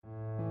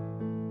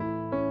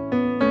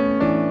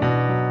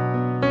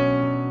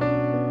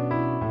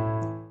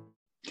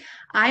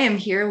I am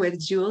here with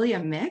Julia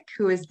Mikk,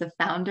 who is the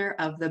founder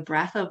of the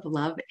Breath of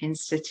Love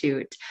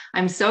Institute.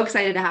 I'm so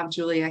excited to have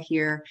Julia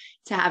here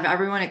to have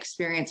everyone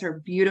experience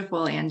her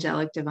beautiful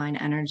angelic divine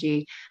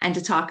energy and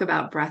to talk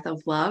about Breath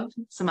of Love,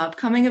 some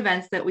upcoming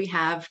events that we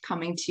have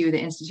coming to the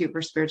Institute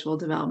for Spiritual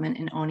Development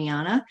in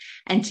Oneonta,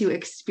 and to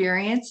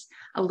experience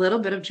a little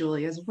bit of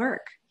Julia's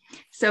work.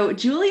 So,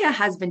 Julia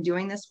has been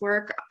doing this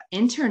work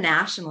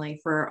internationally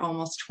for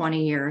almost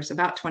 20 years,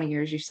 about 20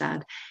 years, you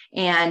said.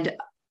 And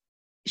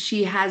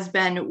she has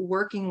been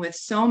working with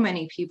so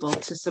many people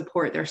to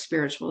support their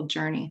spiritual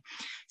journey.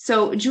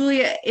 So,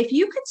 Julia, if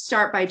you could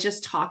start by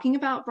just talking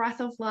about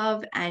Breath of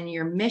Love and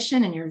your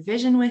mission and your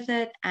vision with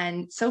it,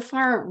 and so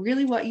far,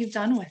 really what you've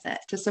done with it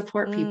to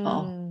support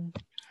people.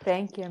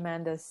 Thank you,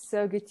 Amanda.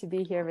 So good to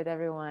be here with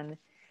everyone.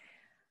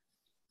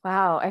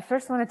 Wow. I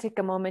first want to take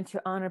a moment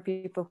to honor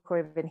people who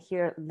have been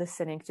here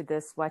listening to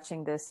this,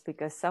 watching this,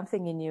 because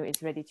something in you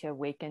is ready to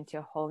awaken to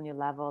a whole new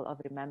level of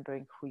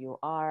remembering who you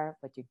are,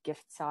 what your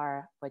gifts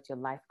are, what your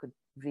life could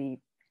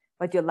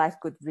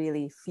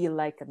really feel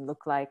like and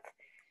look like.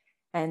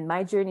 And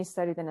my journey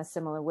started in a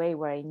similar way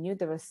where I knew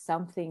there was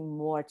something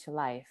more to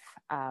life.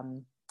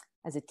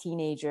 As a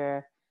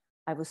teenager,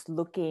 I was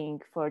looking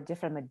for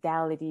different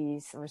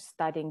modalities or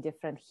studying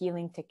different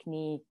healing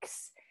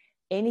techniques,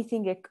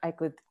 anything I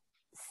could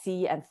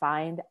see and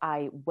find,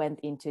 I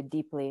went into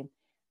deeply,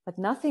 but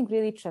nothing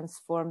really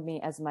transformed me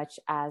as much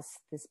as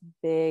this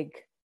big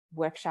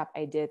workshop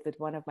I did with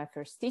one of my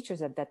first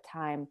teachers at that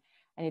time.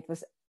 And it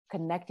was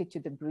connected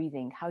to the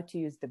breathing, how to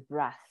use the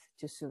breath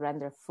to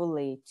surrender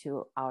fully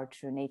to our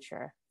true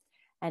nature.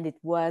 And it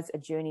was a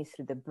journey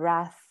through the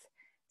breath,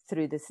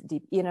 through this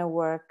deep inner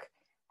work.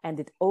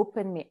 And it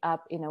opened me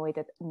up in a way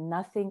that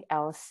nothing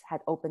else had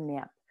opened me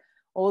up.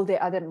 All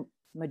the other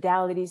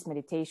modalities,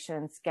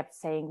 meditations kept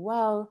saying,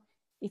 well,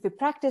 if you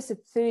practice it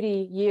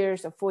 30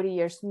 years or 40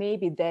 years,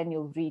 maybe then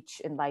you'll reach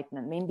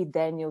enlightenment. Maybe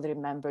then you'll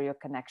remember your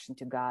connection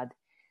to God.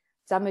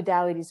 Some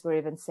modalities were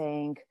even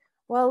saying,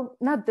 well,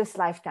 not this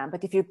lifetime,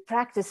 but if you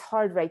practice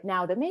hard right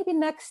now, then maybe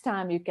next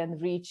time you can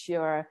reach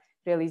your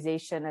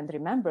realization and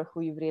remember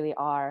who you really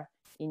are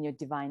in your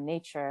divine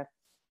nature.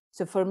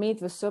 So for me,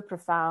 it was so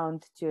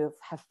profound to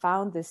have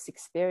found this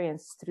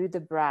experience through the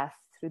breath,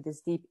 through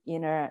this deep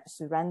inner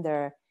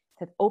surrender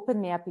that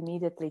opened me up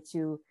immediately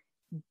to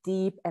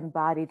deep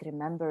embodied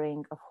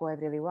remembering of who I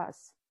really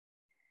was.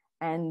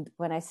 And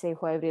when I say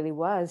who I really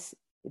was,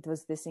 it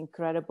was this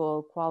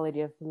incredible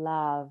quality of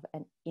love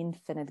and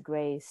infinite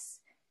grace,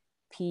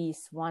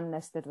 peace,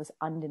 oneness that was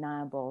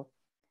undeniable.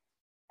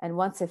 And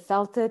once I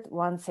felt it,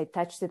 once I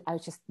touched it, I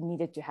just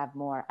needed to have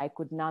more. I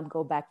could not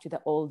go back to the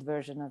old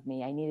version of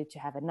me. I needed to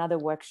have another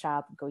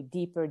workshop, go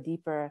deeper,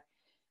 deeper.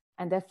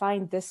 And I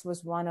find this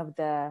was one of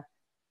the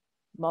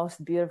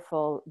most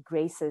beautiful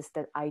graces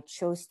that I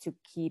chose to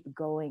keep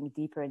going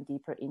deeper and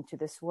deeper into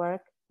this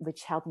work,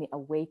 which helped me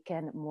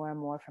awaken more and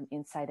more from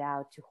inside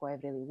out to who I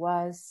really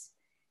was,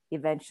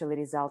 eventually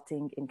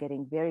resulting in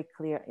getting very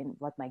clear in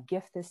what my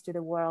gift is to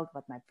the world,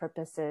 what my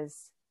purpose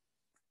is.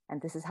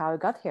 And this is how I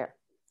got here.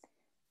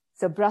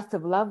 So Breath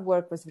of Love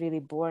work was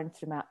really born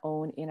through my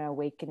own inner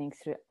awakening,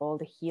 through all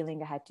the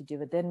healing I had to do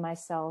within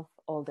myself,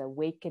 all the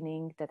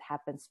awakening that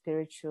happened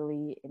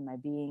spiritually in my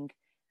being.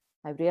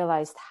 I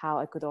realized how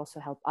I could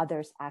also help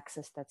others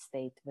access that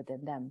state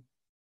within them.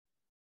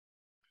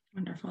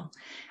 Wonderful.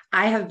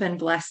 I have been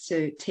blessed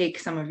to take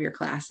some of your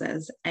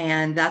classes,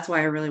 and that's why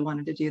I really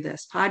wanted to do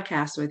this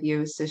podcast with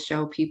you, is to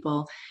show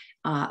people,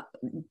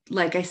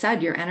 like I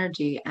said, your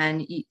energy.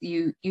 And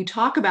you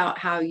talk about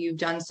how you've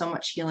done so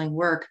much healing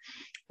work,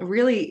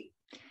 really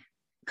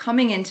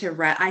coming into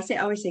I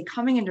always say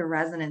coming into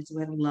resonance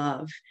with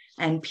love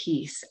and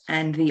peace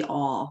and the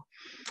all.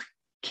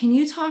 Can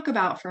you talk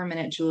about for a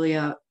minute,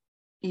 Julia?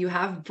 You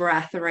have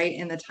breath right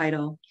in the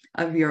title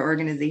of your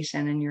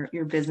organization and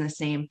your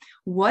business name.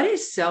 What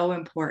is so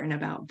important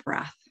about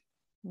breath?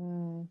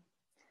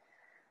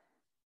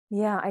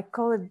 Yeah, I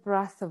call it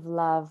breath of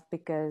love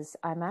because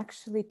I'm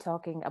actually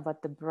talking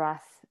about the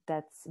breath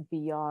that's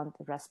beyond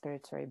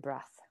respiratory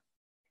breath.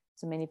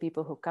 So many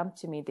people who come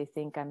to me, they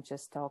think I'm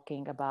just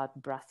talking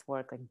about breath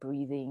work, like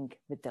breathing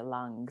with the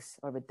lungs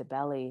or with the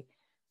belly.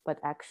 But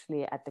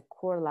actually at the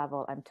core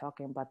level, I'm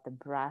talking about the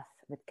breath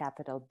with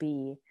capital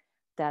B.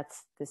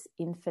 That's this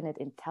infinite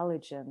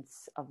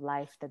intelligence of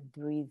life that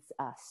breathes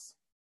us.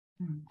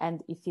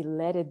 And if you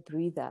let it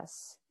breathe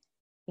us,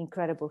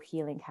 incredible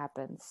healing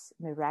happens,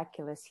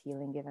 miraculous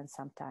healing even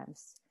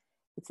sometimes.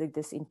 It's like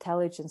this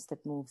intelligence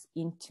that moves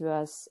into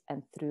us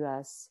and through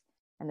us.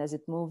 And as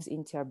it moves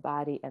into our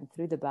body and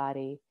through the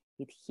body,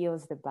 it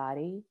heals the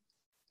body,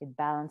 it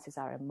balances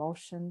our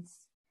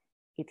emotions,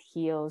 it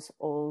heals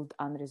old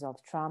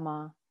unresolved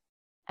trauma,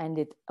 and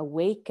it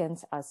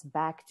awakens us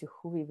back to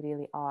who we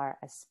really are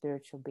as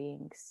spiritual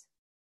beings.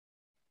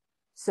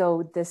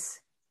 So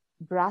this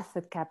breath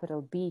with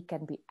capital B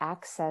can be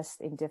accessed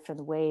in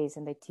different ways,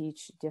 and they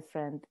teach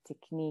different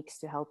techniques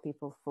to help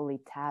people fully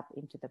tap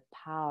into the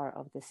power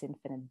of this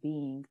infinite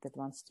being that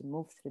wants to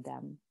move through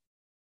them.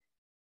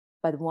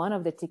 But one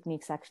of the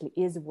techniques actually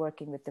is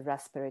working with the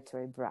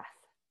respiratory breath.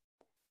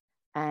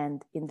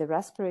 And in the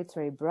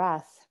respiratory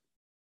breath,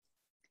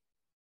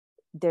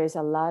 there's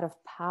a lot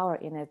of power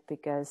in it,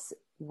 because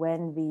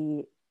when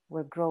we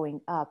were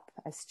growing up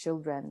as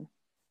children,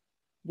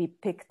 we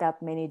picked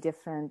up many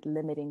different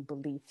limiting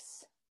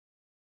beliefs,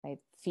 right?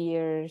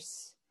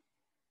 Fears,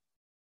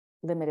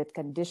 limited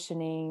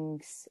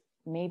conditionings,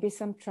 maybe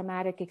some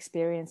traumatic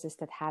experiences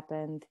that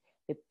happened.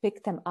 We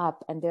pick them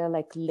up, and they're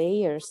like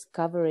layers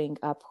covering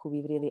up who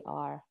we really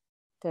are.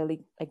 They're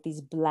like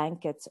these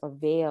blankets or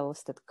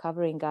veils that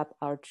covering up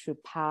our true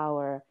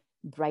power,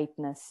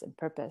 brightness, and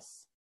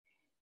purpose.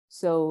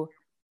 So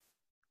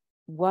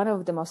one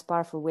of the most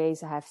powerful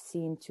ways I have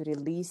seen to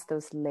release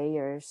those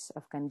layers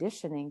of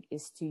conditioning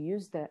is to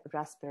use the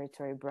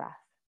respiratory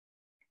breath.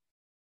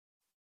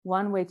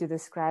 One way to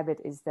describe it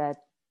is that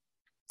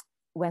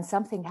when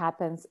something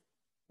happens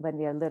when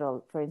we are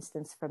little, for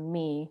instance, for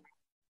me,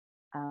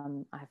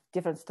 I have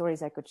different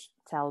stories I could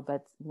tell,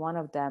 but one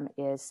of them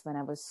is when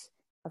I was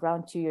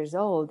around 2 years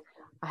old,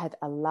 I had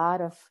a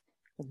lot of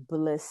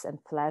bliss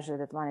and pleasure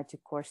that wanted to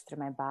course through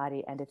my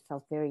body, and it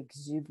felt very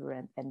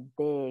exuberant and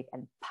big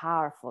and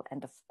powerful.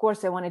 And of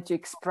course, I wanted to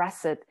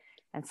express it.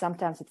 And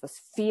sometimes it was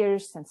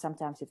fierce, and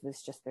sometimes it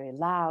was just very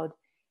loud.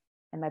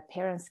 And my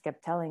parents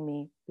kept telling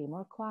me, be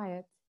more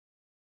quiet,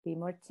 be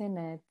more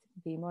timid,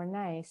 be more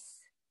nice.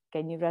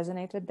 Can you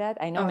resonate with that?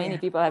 I know many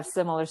people have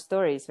similar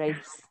stories, right?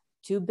 Yes.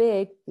 Too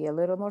big, be a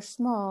little more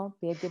small,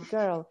 be a good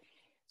girl.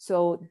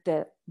 So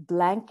the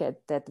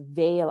blanket, that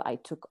veil I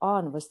took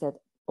on, was that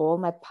all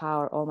my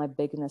power, all my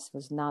bigness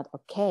was not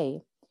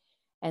okay.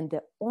 And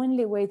the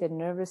only way the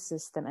nervous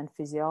system and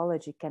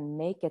physiology can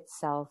make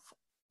itself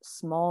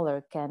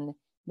smaller, can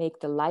make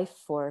the life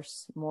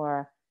force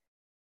more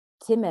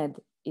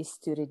timid, is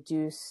to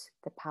reduce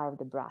the power of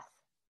the breath.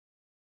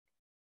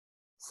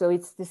 So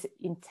it's this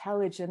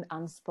intelligent,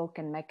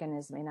 unspoken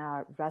mechanism in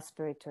our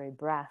respiratory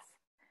breath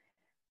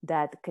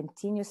that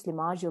continuously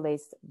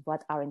modulates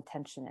what our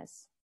intention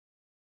is.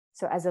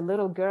 So as a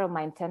little girl,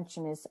 my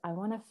intention is, I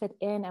want to fit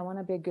in. I want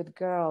to be a good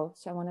girl.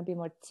 So I want to be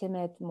more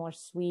timid, more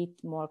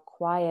sweet, more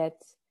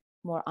quiet,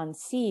 more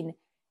unseen.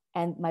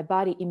 And my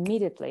body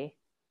immediately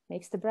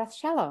makes the breath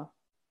shallow.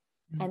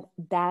 Mm-hmm. And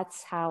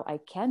that's how I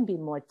can be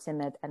more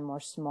timid and more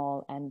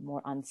small and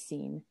more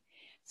unseen.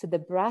 So the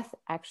breath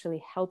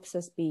actually helps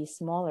us be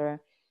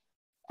smaller.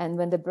 And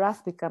when the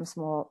breath becomes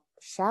more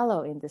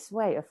shallow in this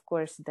way, of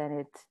course, then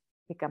it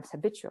becomes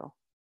habitual.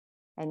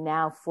 And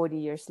now 40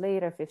 years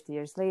later, 50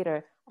 years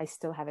later, I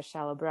still have a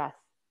shallow breath.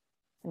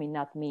 I mean,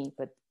 not me,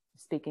 but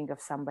speaking of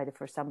somebody,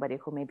 for somebody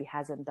who maybe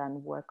hasn't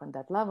done work on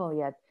that level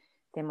yet,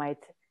 they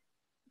might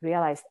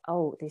realize,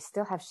 oh, they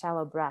still have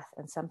shallow breath.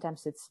 And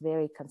sometimes it's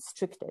very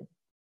constricted.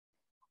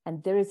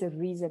 And there is a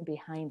reason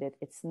behind it.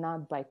 It's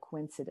not by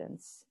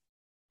coincidence.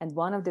 And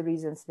one of the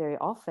reasons very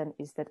often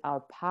is that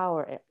our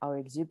power, our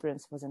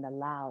exuberance wasn't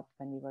allowed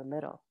when we were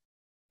little.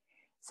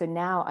 So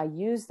now I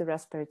use the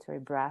respiratory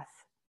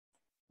breath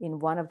in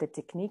one of the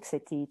techniques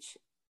I teach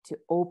to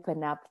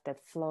open up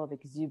that flow of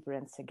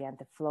exuberance again,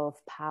 the flow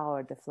of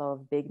power, the flow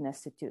of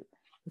bigness, to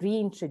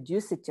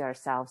reintroduce it to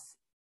ourselves,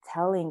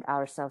 telling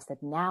ourselves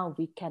that now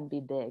we can be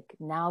big,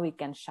 now we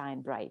can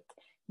shine bright,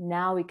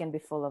 now we can be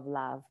full of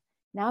love,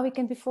 now we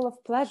can be full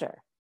of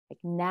pleasure. Like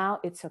now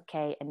it's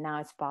okay, and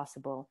now it's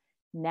possible.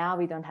 Now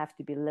we don't have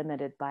to be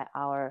limited by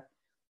our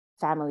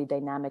family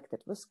dynamic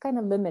that was kind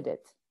of limited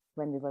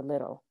when we were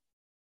little.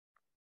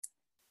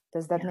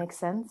 Does that make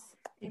sense?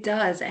 It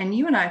does. And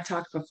you and I have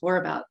talked before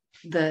about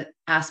the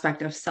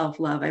aspect of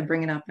self-love. I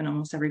bring it up in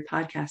almost every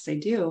podcast I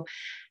do.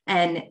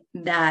 And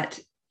that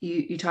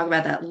you talk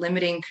about that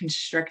limiting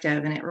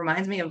constrictive, and it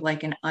reminds me of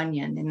like an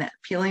onion, and that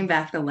peeling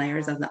back the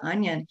layers of the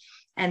onion.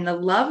 And the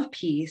love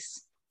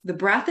piece, the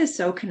breath is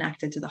so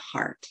connected to the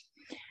heart.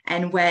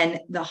 And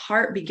when the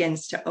heart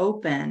begins to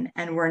open,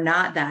 and we're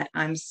not that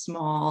I'm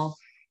small,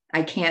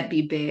 I can't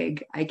be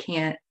big, I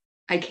can't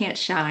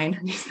shine,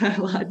 you said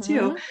a lot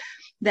too,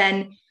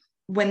 then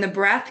when the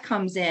breath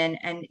comes in,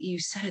 and you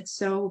said it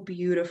so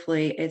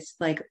beautifully, it's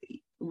like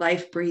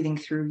life breathing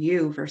through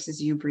you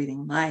versus you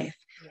breathing life.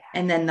 Yeah.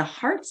 And then the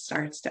heart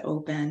starts to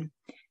open.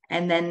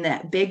 And then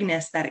that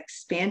bigness, that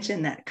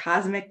expansion, that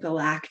cosmic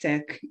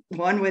galactic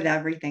one with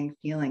everything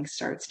feeling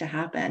starts to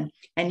happen.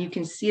 And you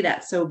can see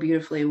that so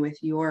beautifully with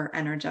your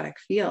energetic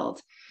field.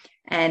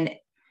 And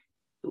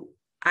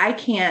I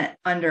can't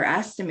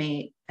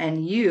underestimate,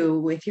 and you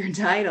with your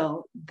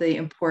title, the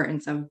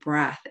importance of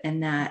breath,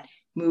 and that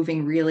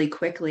moving really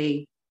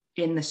quickly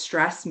in the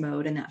stress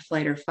mode and that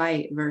flight or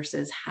fight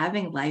versus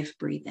having life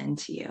breathe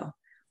into you.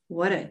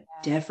 What a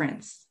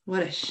difference.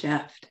 What a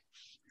shift.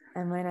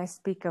 And when I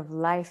speak of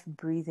life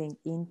breathing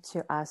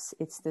into us,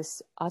 it's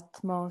this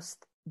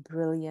utmost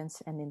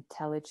brilliance and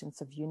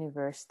intelligence of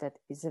universe that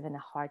is even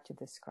hard to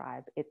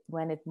describe.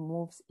 When it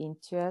moves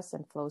into us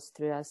and flows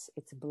through us,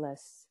 it's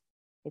bliss.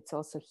 It's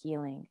also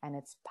healing, and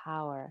it's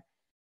power.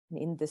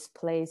 And in this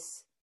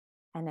place,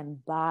 an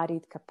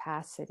embodied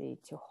capacity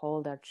to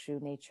hold our true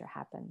nature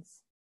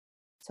happens.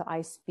 So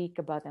I speak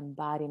about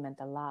embodiment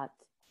a lot,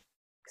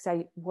 because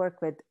I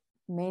work with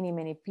many,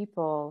 many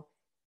people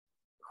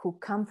who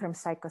come from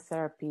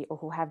psychotherapy or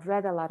who have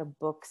read a lot of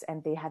books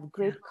and they have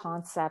great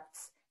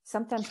concepts.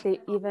 Sometimes they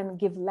even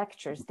give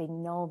lectures. They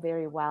know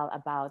very well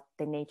about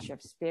the nature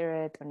of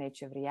spirit or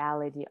nature of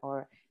reality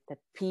or that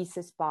peace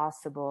is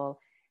possible.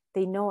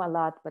 They know a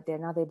lot, but they're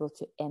not able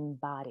to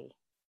embody,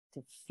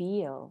 to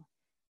feel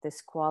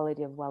this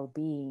quality of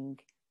well-being,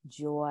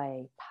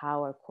 joy,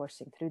 power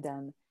coursing through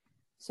them.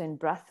 So in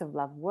Breath of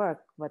Love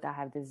work, what I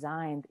have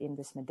designed in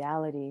this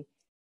modality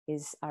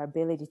is our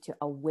ability to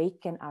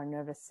awaken our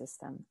nervous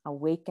system,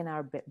 awaken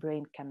our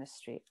brain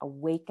chemistry,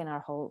 awaken our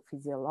whole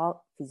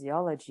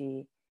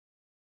physiology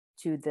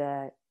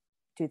to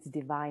its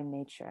divine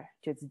nature,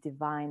 to its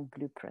divine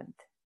blueprint,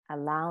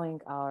 allowing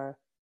our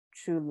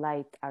true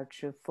light, our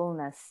true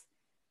fullness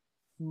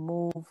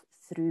move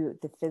through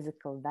the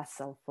physical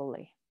vessel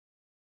fully.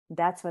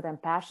 That's what I'm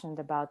passionate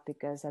about,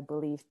 because I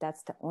believe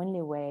that's the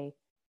only way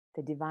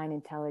the divine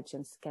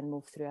intelligence can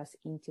move through us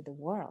into the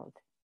world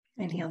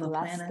and heal the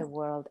bless planet, the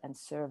world and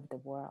serve the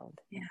world.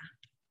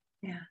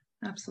 Yeah,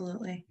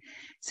 absolutely.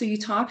 So you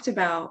talked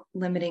about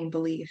limiting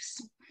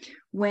beliefs.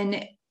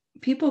 When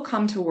people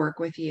come to work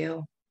with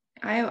you,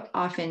 I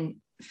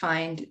often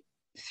find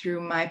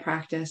through my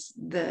practice,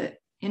 the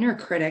inner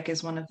critic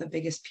is one of the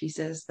biggest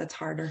pieces that's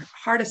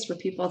hardest for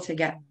people to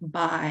get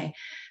by,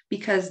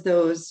 because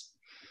those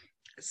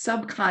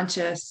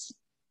subconscious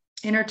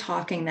inner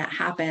talking that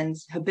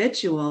happens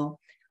habitual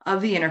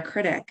of the inner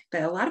critic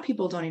that a lot of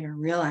people don't even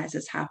realize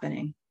is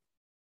happening,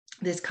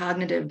 this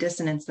cognitive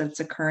dissonance that's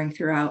occurring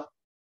throughout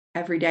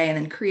every day, and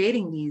then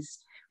creating these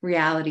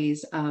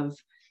realities of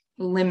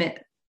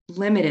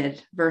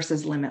limited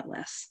versus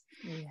limitless.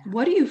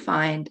 What do you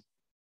find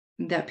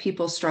that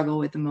people struggle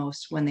with the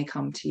most when they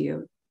come to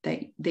you,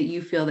 that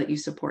you feel that you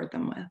support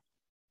them with?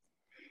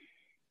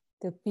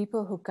 The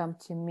people who come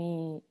to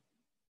me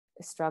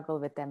struggle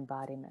with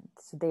embodiment.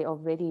 So they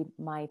already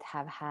might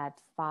have had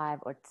 5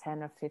 or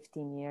 10 or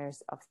 15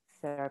 years of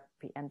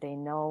therapy, and they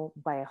know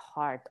by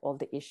heart all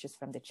the issues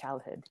from the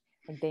childhood.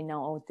 Like they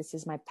know, oh, this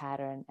is my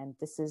pattern and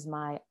this is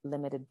my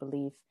limited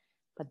belief,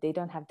 but they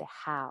don't have the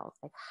how.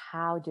 Like,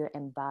 how do I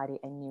embody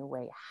a new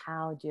way?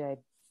 How do I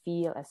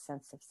feel a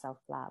sense of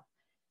self-love?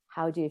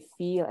 How do you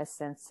feel a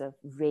sense of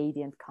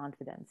radiant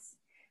confidence?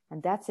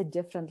 And that's a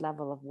different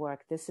level of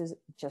work. This is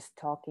just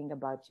talking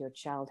about your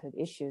childhood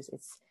issues.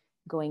 It's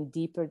going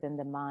deeper than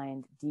the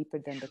mind, deeper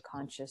than the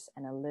conscious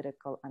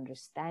analytical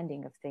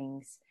understanding of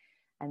things,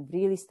 and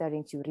really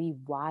starting to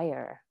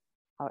rewire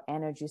our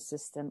energy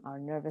system, our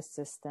nervous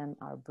system,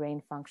 our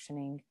brain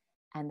functioning,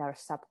 and our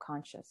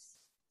subconscious.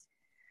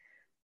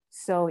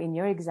 So in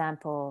your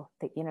example,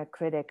 the inner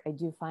critic, I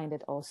do find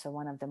it also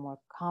one of the more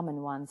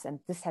common ones. And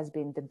this has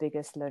been the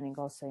biggest learning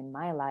also in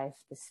my life,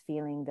 this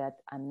feeling that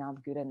I'm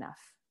not good enough.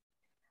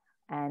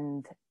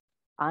 And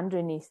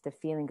underneath the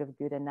feeling of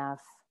good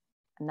enough,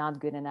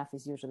 not good enough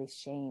is usually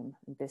shame.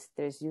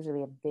 There's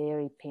usually a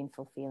very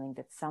painful feeling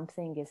that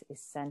something is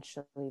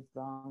essentially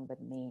wrong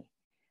with me.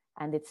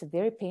 And it's a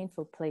very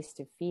painful place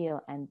to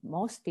feel. And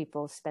most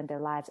people spend their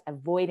lives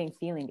avoiding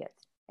feeling it.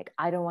 Like,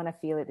 I don't want to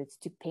feel it. It's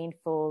too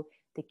painful.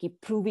 They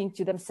keep proving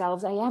to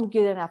themselves, I am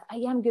good enough. I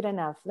am good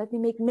enough. Let me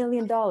make $1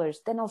 million.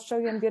 Then I'll show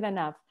you I'm good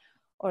enough.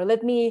 Or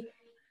let me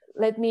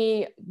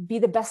be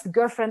the best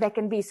girlfriend I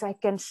can be so I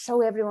can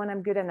show everyone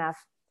I'm good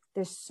enough.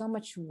 There's so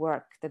much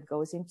work that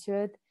goes into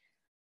it.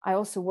 I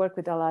also work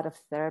with a lot of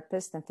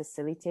therapists and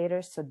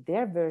facilitators. So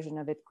their version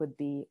of it could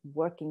be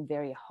working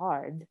very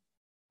hard,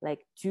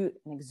 like to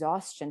an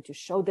exhaustion, to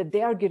show that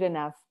they are good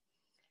enough.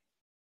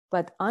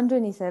 But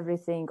underneath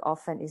everything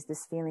often is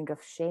this feeling of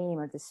shame,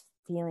 or this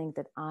feeling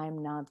that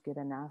I'm not good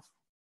enough.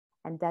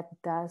 And that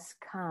does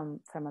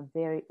come from a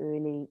very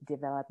early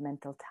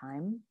developmental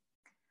time.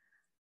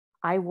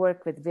 I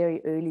work with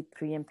very early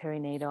pre and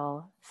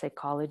perinatal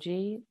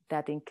psychology.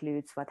 That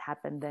includes what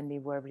happened when we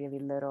were really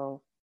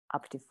little,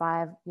 up to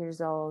 5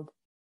 years old.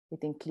 It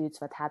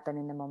includes what happened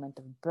in the moment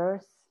of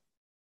birth,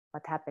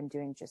 what happened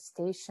during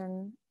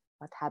gestation,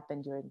 what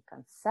happened during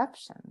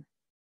conception,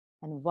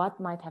 and what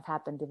might have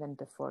happened even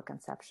before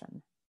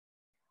conception.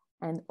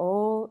 And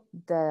all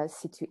the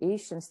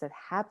situations that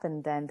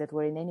happened then that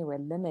were in any way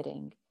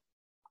limiting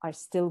are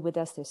still with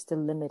us. They're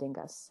still limiting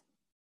us.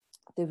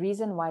 The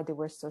reason why they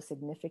were so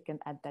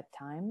significant at that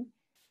time,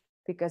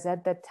 because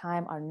at that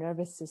time, our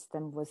nervous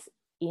system was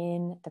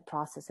in the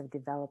process of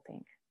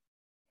developing.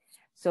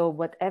 So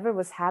whatever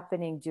was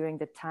happening during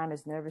the time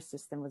as nervous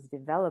system was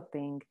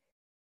developing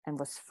and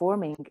was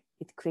forming,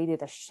 it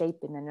created a shape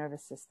in the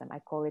nervous system. I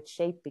call it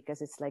shape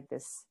because it's like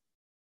this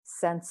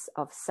sense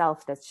of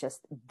self that's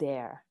just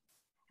there.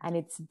 And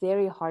it's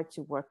very hard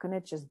to work on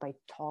it just by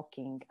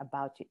talking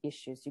about your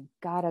issues. You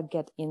gotta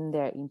get in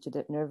there into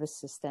the nervous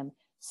system,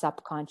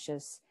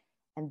 subconscious,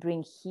 and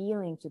bring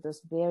healing to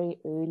those very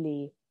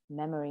early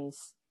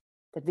memories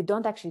that we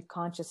don't actually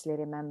consciously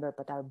remember,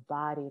 but our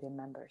body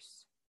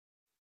remembers,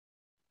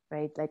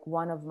 right? Like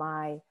one of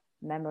my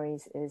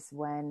memories is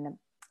when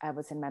I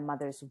was in my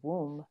mother's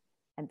womb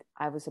and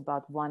I was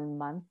about 1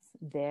 month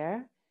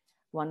there.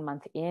 1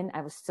 month in,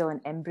 I was still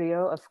an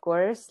embryo, of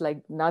course,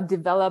 like not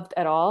developed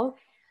at all.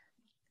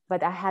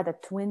 but I had a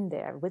twin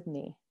there with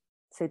me.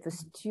 So it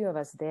was two of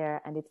us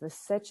there, and it was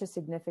such a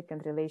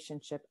significant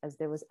relationship as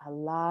there was a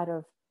lot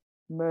of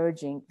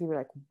merging. We were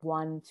like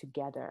one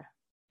together,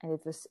 and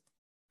it was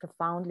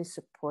profoundly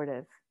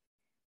supportive.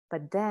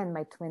 But then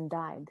my twin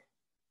died.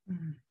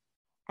 Mm-hmm.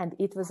 And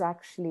it was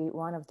actually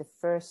one of the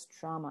first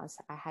traumas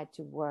I had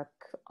to work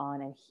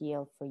on and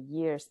heal for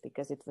years,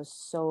 because it was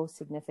so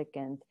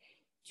significant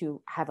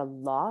to have a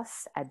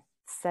loss at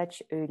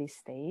such early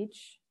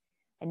stage.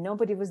 And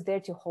nobody was there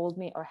to hold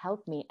me or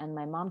help me. And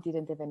my mom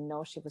didn't even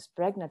know she was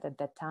pregnant at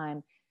that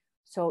time.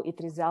 So it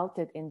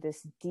resulted in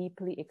this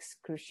deeply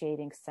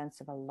excruciating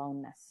sense of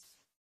aloneness.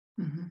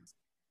 Mm-hmm.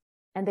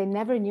 And I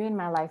never knew in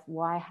my life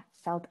why I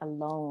felt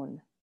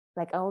alone.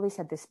 Like I always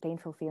had this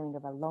painful feeling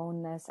of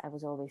aloneness. I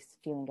was always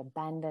feeling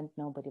abandoned.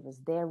 Nobody was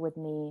there with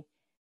me.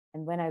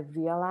 And when I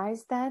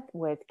realized that,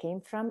 where it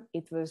came from,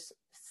 it was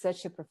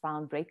such a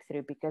profound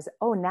breakthrough, because,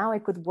 oh, now I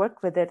could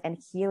work with it and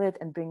heal it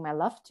and bring my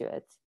love to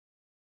it.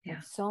 Yeah.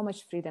 And so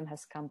much freedom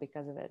has come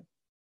because of it.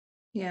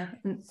 Yeah.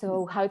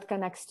 So how it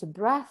connects to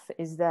breath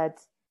is that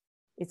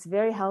it's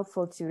very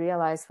helpful to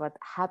realize what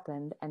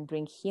happened and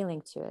bring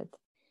healing to it.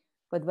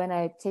 But when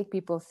I take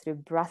people through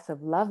breath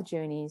of love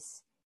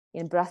journeys,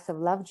 in breath of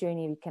love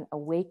journey, we can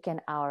awaken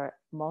our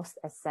most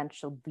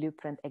essential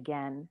blueprint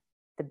again,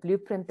 the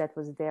blueprint that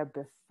was there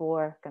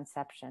before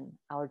conception,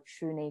 our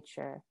true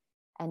nature,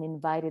 and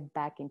invite it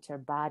back into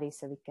our body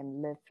so we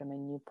can live from a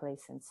new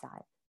place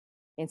inside.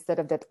 Instead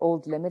of that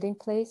old limiting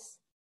place,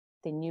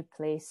 the new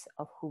place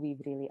of who we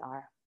really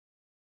are.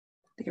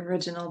 The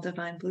original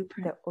divine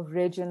blueprint. The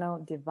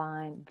original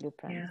divine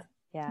blueprint. Yeah.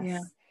 Yes.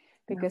 Yeah.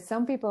 Because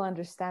some people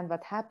understand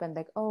what happened,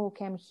 like, oh,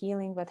 okay, I'm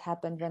healing what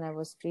happened when I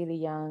was really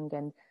young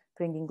and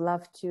bringing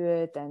love to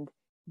it and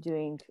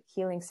doing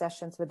healing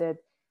sessions with it.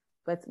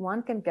 But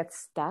one can get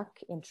stuck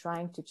in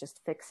trying to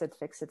just fix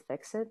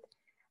it.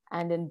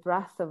 And in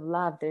breath of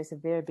love, there's a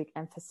very big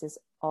emphasis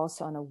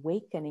also on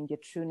awakening your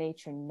true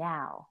nature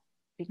now,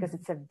 because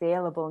it's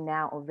available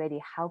now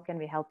already. How can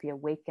we help you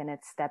awaken it,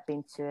 step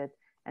into it,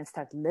 and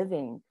start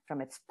living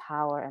from its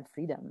power and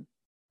freedom?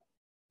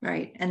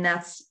 Right. And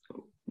that's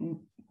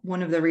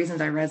one of the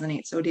reasons I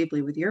resonate so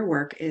deeply with your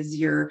work is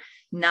you're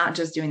not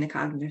just doing the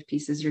cognitive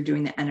pieces, you're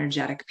doing the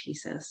energetic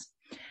pieces.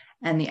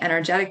 And the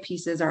energetic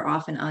pieces are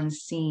often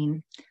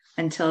unseen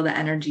until the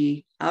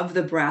energy of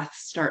the breath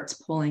starts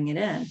pulling it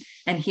in.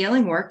 And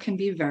healing work can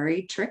be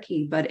very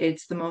tricky, but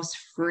it's the most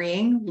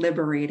freeing,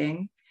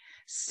 liberating,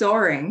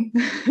 soaring,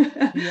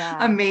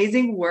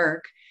 amazing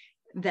work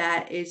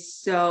that is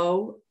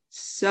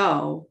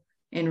so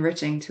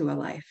enriching to a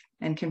life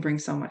and can bring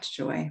so much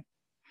joy.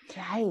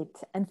 Right.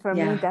 And for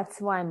me,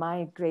 that's why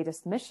my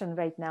greatest mission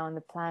right now on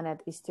the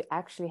planet is to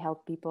actually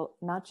help people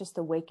not just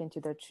awaken to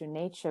their true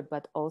nature,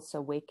 but also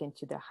awaken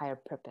to their higher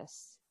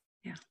purpose.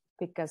 Yeah.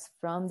 Because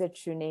from their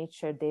true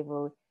nature, they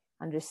will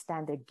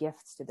understand their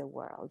gifts to the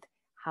world,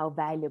 how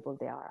valuable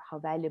they are, how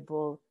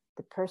valuable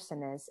the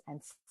person is,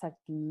 and start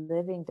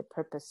living the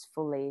purpose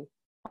fully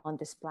on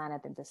this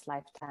planet in this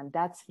lifetime.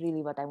 That's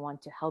really what I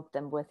want to help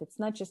them with. It's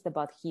not just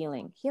about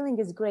healing. Healing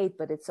is great,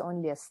 but it's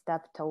only a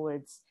step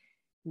towards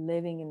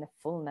living in the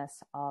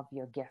fullness of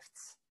your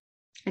gifts.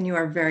 And you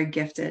are very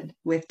gifted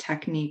with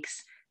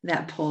techniques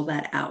that pull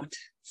that out.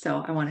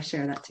 So I want to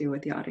share that too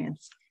with the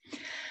audience.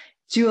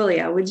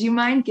 Julia, would you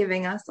mind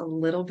giving us a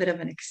little bit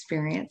of an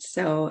experience?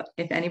 So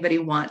if anybody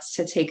wants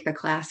to take the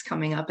class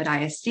coming up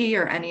at ISD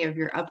or any of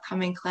your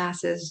upcoming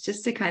classes,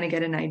 just to kind of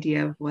get an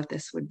idea of what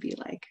this would be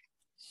like.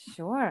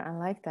 Sure, I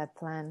like that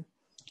plan.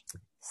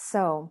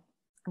 So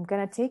I'm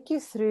going to take you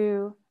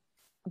through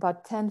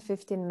about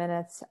 10-15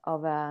 minutes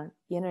of an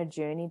inner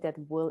journey that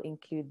will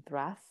include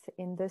breath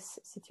in this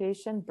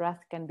situation.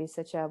 Breath can be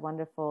such a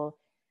wonderful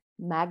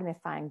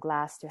magnifying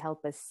glass to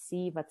help us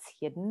see what's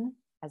hidden.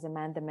 As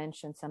Amanda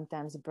mentioned,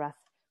 sometimes breath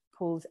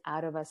pulls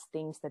out of us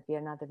things that we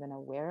are not even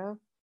aware of.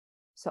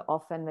 So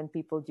often when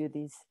people do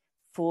these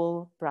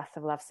full breath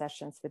of love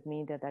sessions with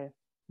me that are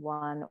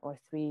 1 or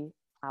 3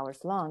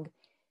 hours long,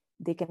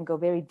 they can go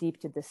very deep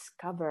to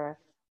discover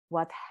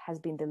what has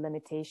been the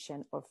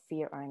limitation or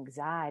fear or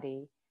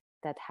anxiety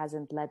that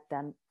hasn't let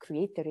them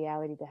create the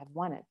reality they have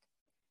wanted.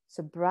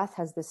 So breath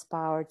has this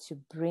power to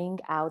bring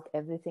out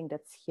everything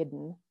that's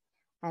hidden,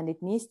 and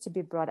it needs to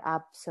be brought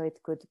up so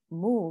it could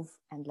move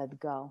and let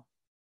go.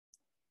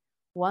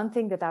 One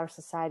thing that our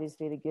society is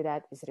really good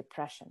at is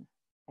repression.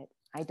 Right?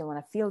 I don't want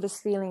to feel this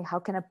feeling. How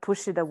can I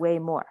push it away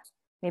more?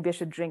 Maybe I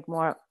should drink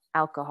more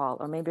alcohol,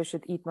 or maybe I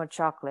should eat more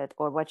chocolate,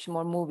 or watch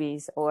more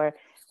movies, or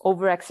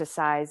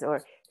over-exercise,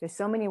 or there's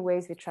so many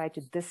ways we try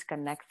to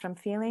disconnect from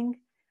feeling,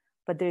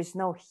 but there's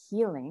no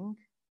healing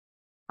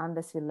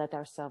unless we let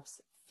ourselves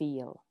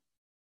feel.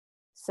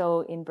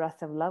 So in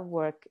breath of love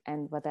work,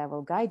 and what I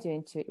will guide you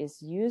into,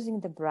 is using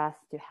the breath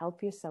to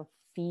help yourself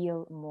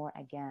feel more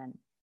again.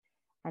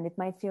 And it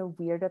might feel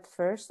weird at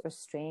first or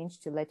strange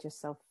to let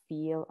yourself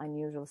feel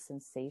unusual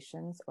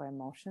sensations or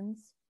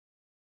emotions.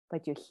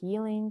 But your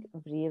healing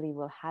really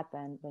will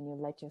happen when you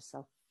let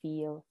yourself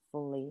feel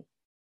fully,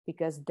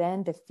 because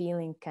then the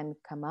feeling can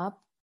come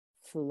up,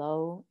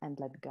 flow, and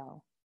let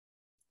go.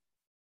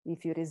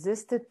 If you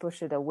resist it,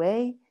 push it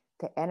away,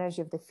 the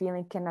energy of the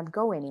feeling cannot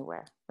go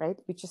anywhere, right?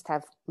 You just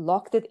have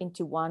locked it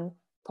into one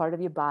part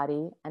of your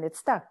body and it's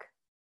stuck.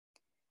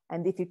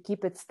 And if you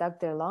keep it stuck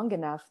there long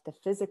enough, the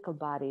physical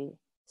body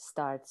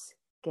starts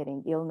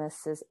getting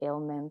illnesses,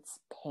 ailments,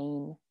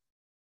 pain.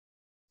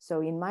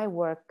 So in my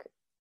work,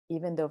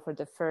 even though for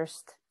the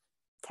first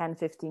 10,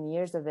 15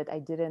 years of it, I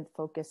didn't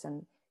focus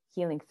on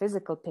healing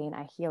physical pain,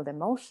 I healed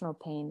emotional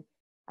pain,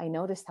 I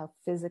noticed how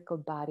physical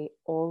body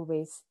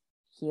always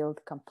healed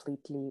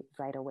completely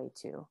right away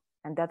too.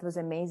 And that was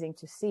amazing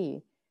to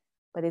see.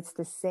 But it's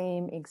the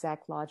same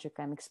exact logic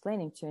I'm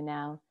explaining to you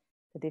now,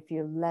 that if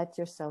you let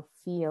yourself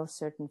feel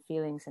certain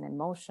feelings and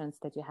emotions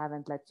that you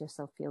haven't let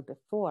yourself feel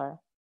before,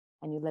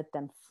 and you let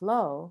them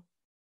flow,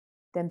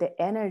 then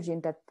the energy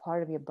in that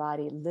part of your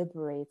body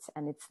liberates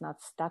and it's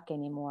not stuck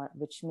anymore,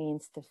 which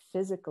means the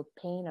physical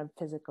pain or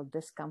physical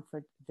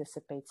discomfort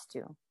dissipates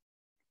too.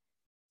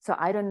 So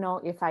I don't know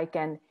if I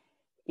can,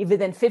 if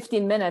within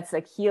 15 minutes,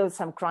 like heal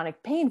some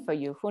chronic pain for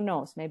you, who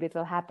knows, maybe it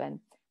will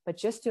happen. But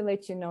just to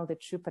let you know the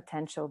true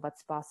potential of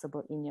what's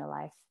possible in your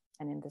life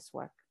and in this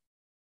work.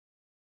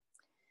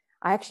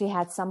 I actually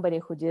had somebody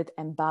who did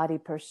Embody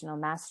Personal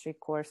Mastery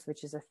course,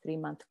 which is a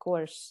 3-month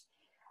course.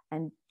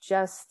 And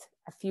just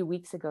a few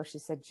weeks ago, she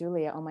said,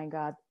 Julia, oh my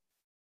God,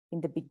 in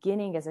the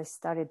beginning, as I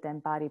started the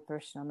Embody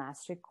Personal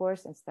Mastery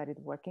course and started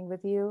working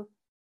with you,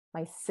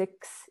 my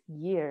 6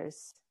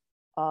 years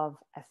of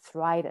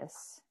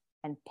arthritis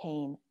and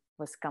pain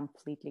was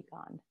completely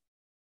gone.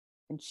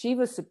 And she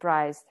was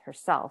surprised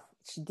herself.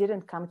 She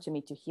didn't come to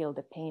me to heal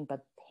the pain,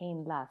 but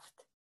pain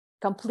left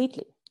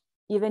completely.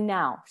 Even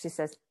now, she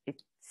says,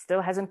 it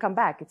still hasn't come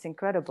back. It's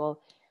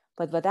incredible.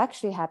 But what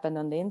actually happened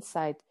on the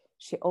inside,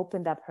 she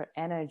opened up her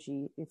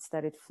energy. It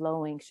started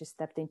flowing. She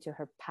stepped into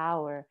her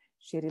power.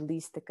 She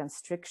released the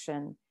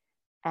constriction.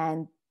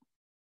 And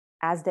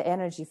as the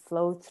energy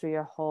flowed through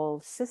your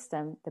whole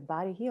system, the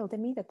body healed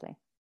immediately.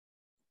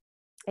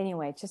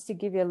 Anyway, just to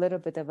give you a little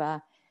bit of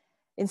a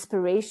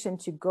inspiration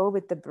to go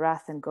with the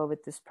breath and go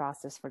with this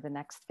process for the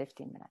next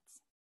 15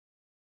 minutes.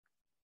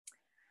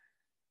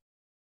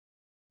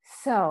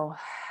 So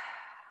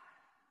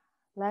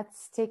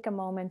let's take a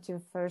moment to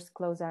first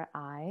close our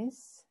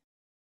eyes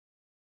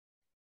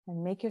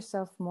and make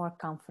yourself more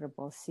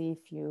comfortable. See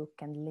if you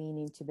can lean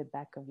into the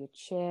back of your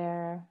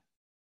chair,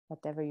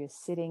 whatever you're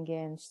sitting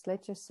in. Just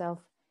let yourself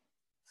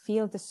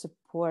feel the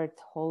support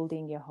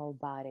holding your whole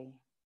body.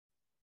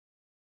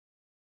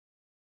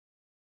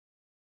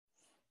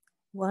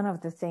 One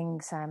of the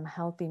things I'm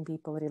helping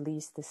people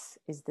release this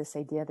is this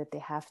idea that they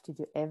have to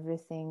do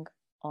everything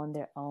on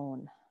their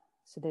own.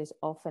 So there's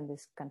often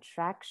this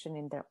contraction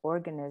in their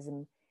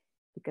organism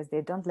because they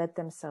don't let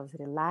themselves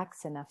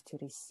relax enough to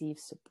receive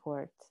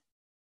support.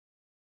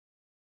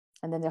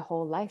 And then their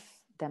whole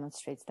life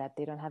demonstrates that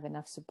they don't have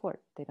enough support.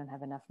 They don't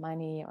have enough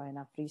money or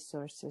enough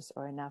resources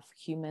or enough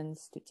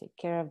humans to take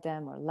care of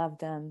them or love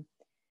them.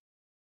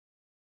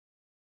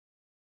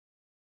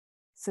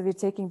 So we're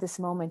taking this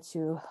moment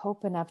to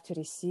open up to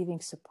receiving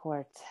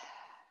support.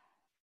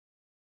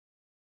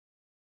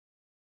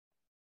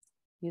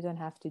 You don't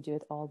have to do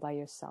it all by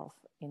yourself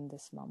in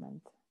this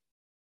moment.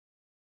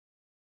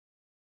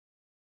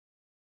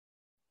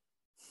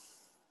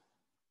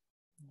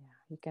 Yeah,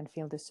 you can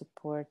feel the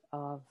support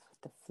of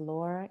the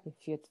floor.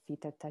 If your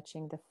feet are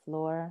touching the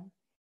floor,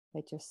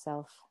 let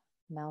yourself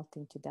melt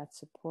into that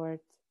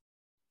support.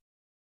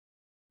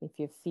 If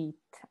your feet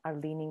are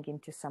leaning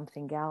into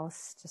something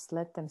else, just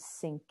let them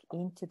sink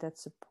into that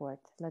support.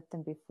 Let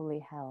them be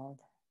fully held.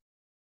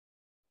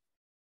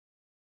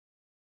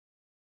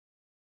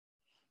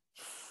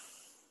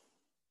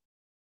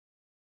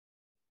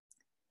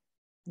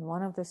 And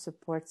one of the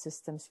support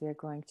systems we are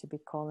going to be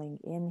calling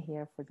in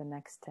here for the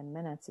next 10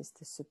 minutes is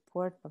the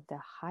support of the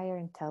higher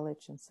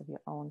intelligence of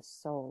your own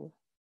soul.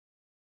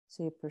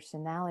 So your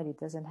personality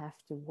doesn't have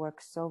to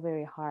work so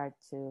very hard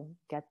to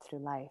get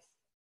through life.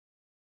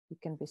 You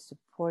can be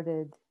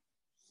supported,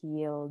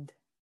 healed,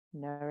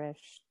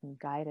 nourished, and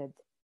guided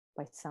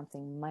by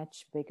something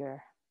much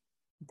bigger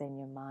than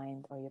your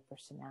mind or your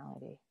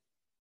personality.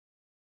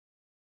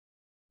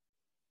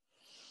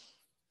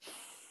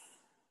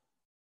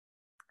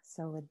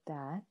 So with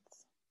that,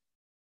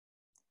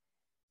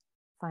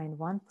 find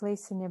one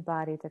place in your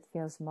body that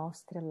feels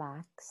most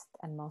relaxed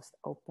and most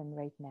open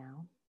right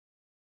now.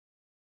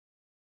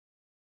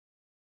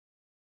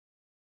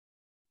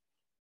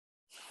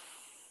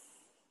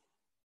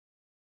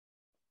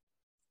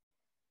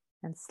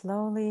 And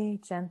slowly,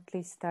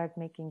 gently start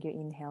making your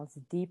inhales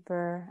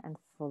deeper and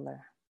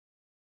fuller.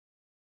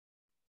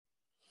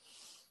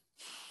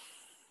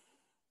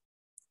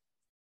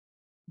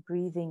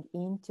 Breathing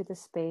into the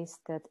space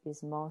that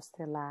is most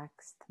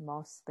relaxed,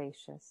 most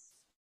spacious.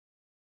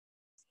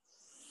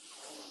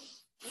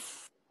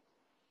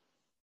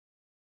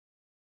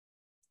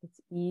 It's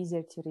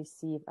easier to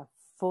receive a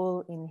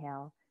full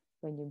inhale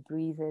when you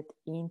breathe it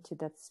into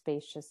that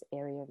spacious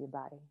area of your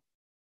body.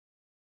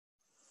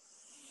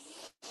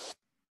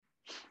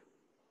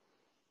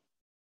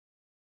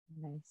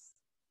 Nice.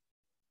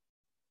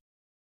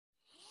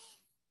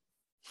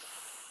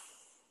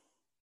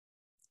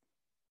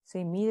 So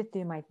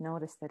immediately you might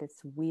notice that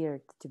it's weird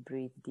to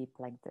breathe deep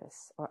like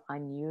this, or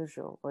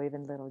unusual, or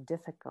even a little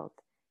difficult.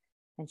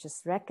 And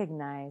just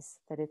recognize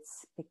that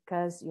it's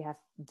because you have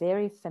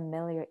very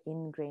familiar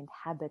ingrained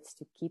habits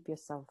to keep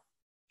yourself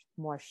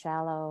more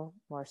shallow,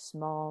 more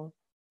small,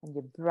 and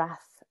your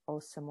breath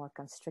also more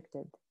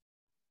constricted.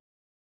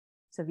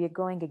 So we are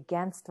going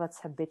against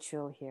what's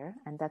habitual here,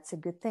 and that's a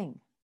good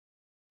thing.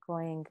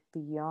 Going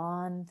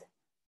beyond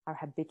our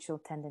habitual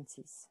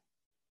tendencies.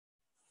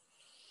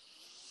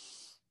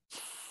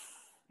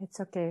 It's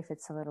okay if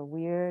it's a little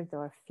weird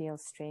or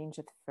feels strange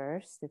at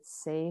first. It's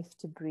safe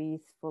to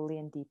breathe fully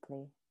and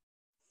deeply.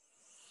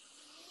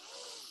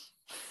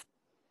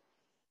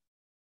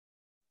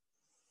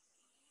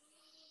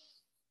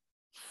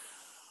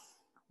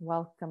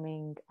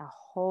 Welcoming a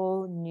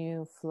whole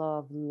new flow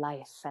of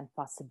life and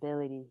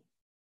possibility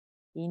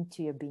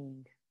into your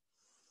being.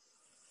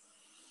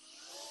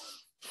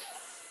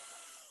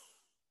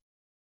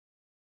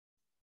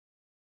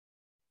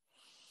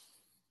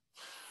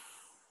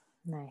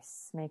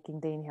 Nice. Making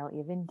the inhale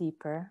even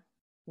deeper,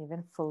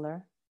 even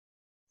fuller.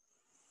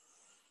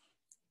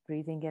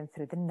 Breathing in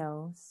through the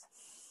nose.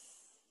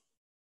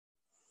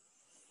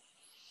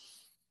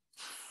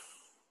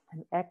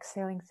 And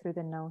exhaling through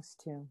the nose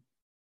too.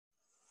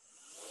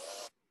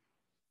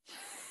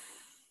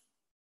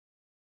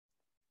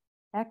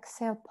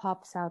 Exhale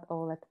pops out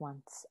all at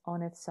once,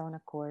 on its own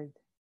accord.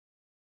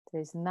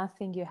 There's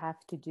nothing you have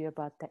to do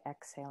about the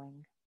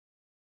exhaling.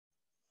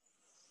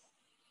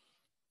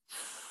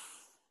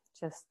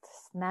 Just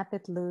snap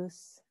it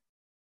loose,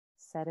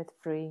 set it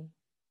free.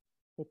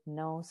 It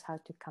knows how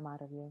to come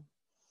out of you.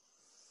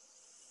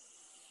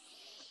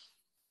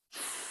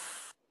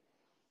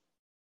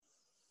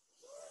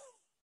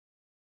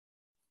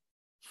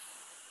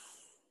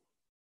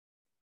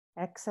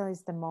 Exhale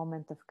is the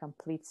moment of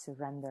complete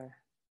surrender.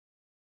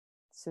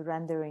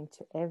 Surrendering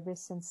to every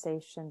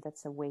sensation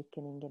that's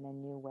awakening in a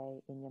new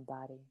way in your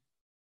body.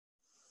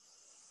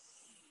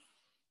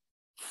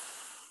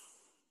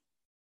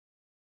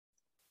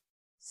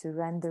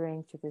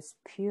 Surrendering to this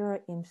pure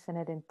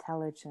infinite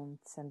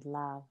intelligence and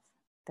love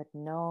that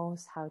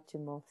knows how to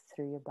move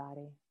through your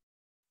body.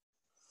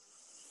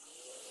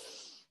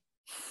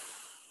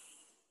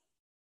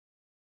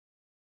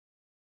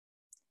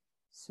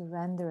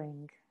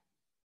 Surrendering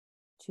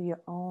to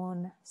your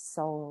own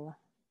soul,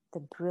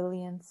 the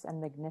brilliance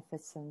and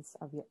magnificence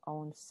of your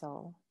own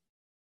soul.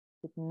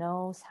 It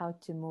knows how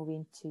to move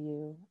into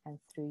you and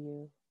through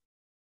you.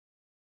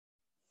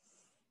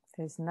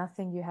 There's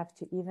nothing you have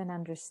to even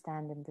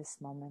understand in this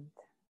moment.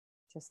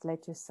 Just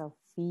let yourself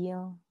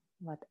feel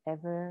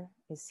whatever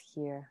is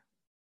here.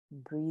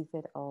 Breathe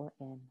it all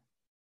in.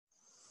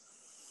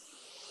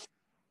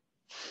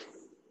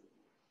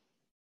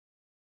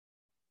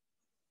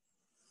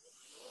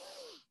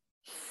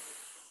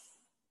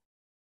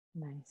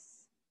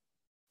 Nice.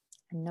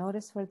 And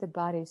notice where the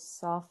body is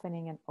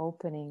softening and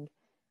opening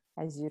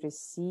as you're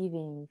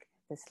receiving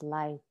this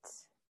light,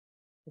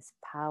 this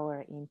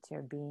power into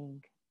your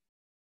being.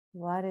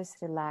 What is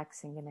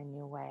relaxing in a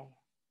new way?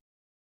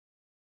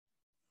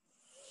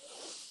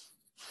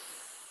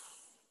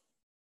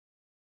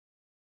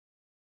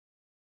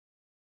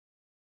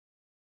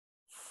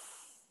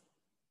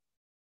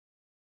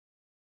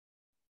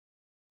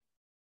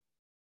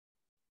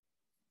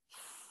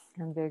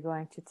 And we're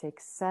going to take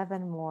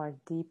 7 more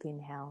deep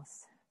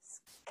inhales.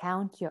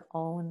 Count your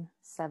own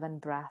 7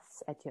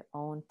 breaths at your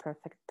own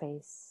perfect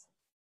pace.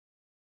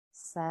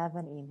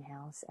 7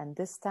 inhales. And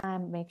this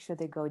time, make sure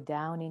they go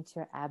down into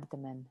your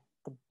abdomen.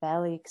 The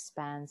belly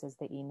expands as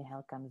the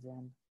inhale comes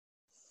in.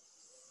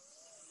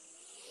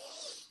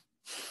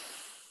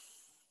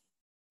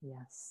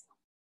 Yes.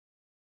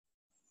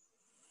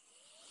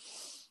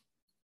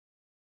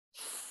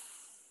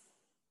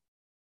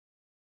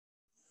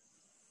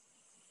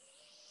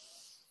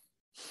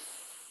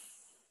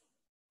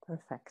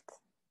 Perfect.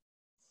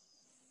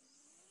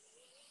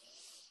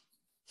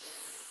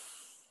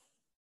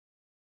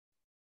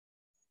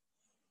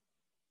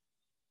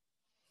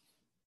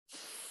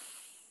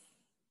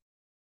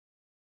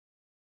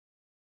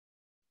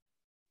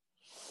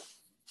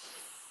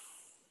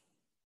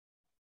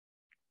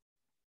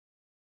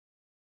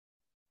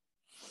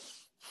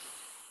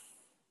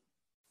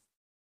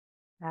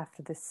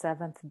 After the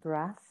 7th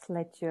breath,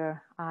 let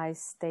your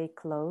eyes stay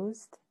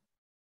closed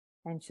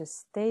and just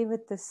stay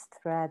with this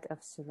thread of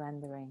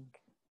surrendering,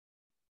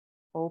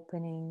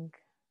 opening,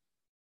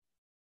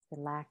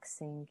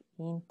 relaxing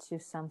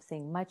into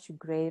something much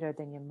greater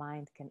than your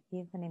mind can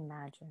even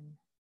imagine.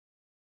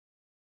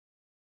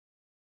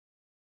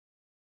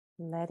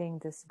 Letting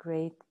this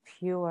great,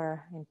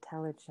 pure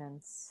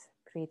intelligence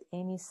create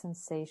any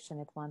sensation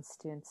it wants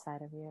to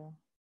inside of you.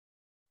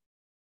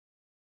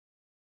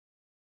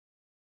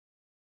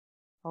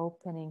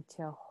 Opening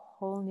to a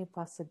whole new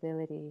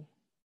possibility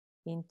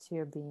into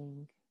your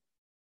being,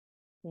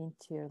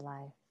 into your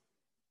life.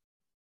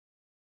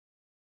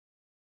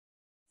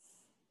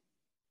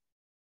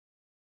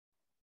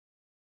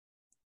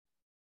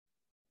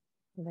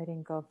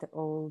 letting go of the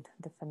old,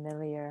 the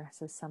familiar,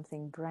 so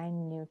something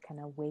brand new can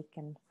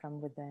awaken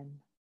from within.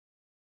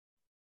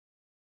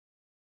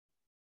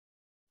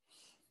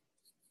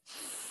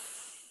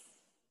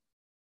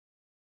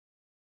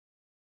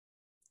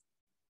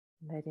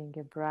 Letting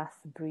your breath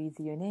breathe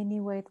you in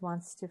any way it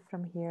wants to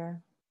from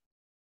here.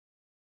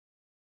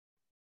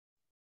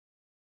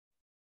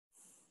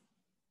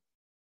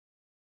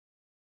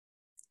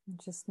 And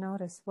just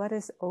notice what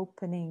is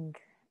opening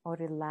or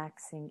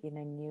relaxing in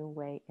a new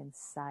way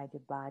inside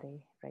your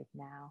body right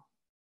now.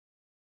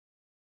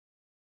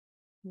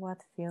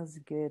 What feels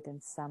good in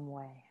some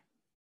way?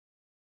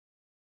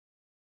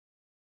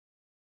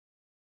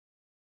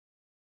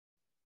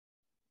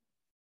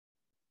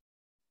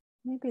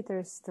 Maybe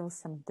there's still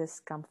some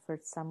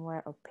discomfort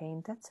somewhere or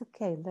pain. That's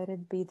okay. Let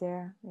it be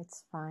there.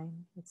 It's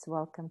fine. It's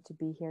welcome to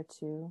be here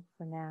too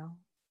for now.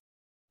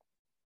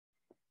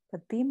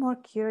 But be more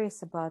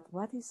curious about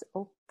what is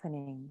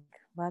opening,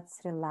 what's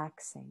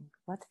relaxing,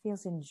 what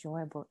feels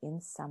enjoyable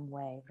in some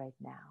way right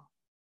now.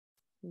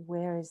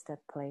 Where is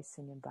that place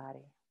in your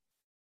body?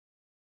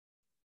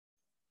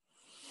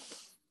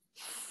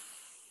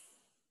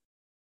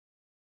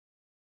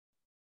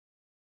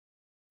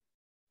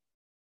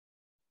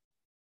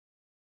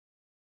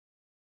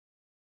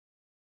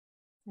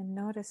 And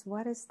notice,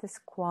 what is this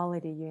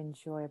quality you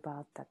enjoy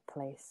about that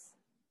place?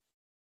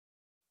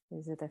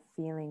 Is it a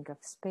feeling of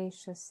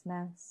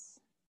spaciousness?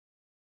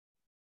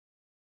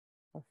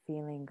 A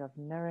feeling of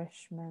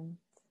nourishment?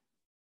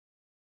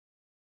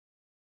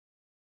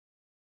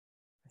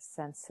 A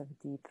sense of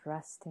deep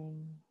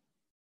resting?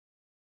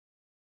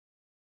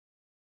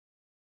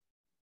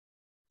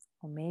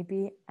 Or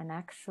maybe an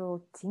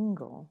actual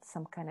tingle,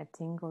 some kind of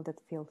tingle that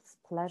feels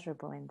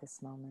pleasurable in this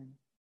moment.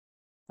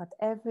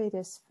 Whatever it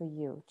is for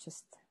you,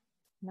 just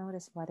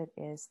notice what it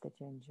is that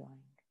you're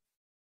enjoying.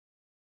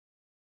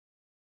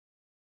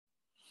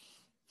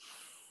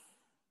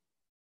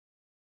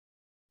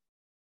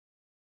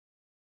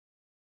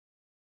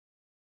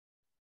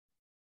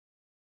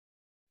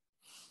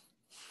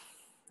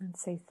 And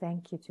say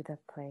thank you to that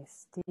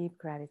place. Deep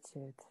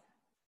gratitude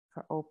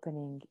for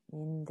opening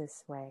in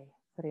this way,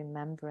 for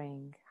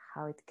remembering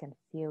how it can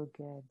feel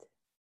good.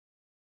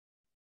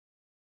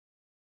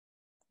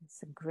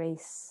 There's a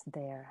grace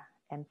there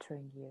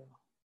entering you.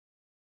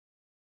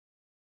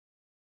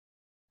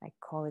 I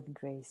call it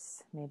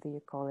grace. Maybe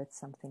you call it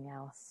something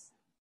else.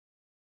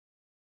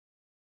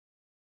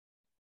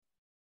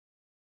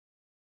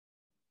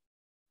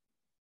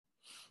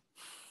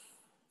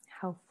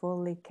 How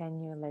fully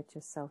can you let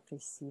yourself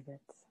receive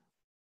it?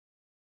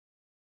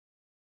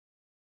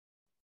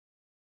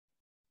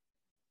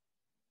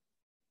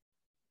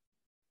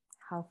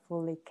 How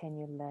fully can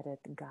you let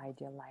it guide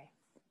your life?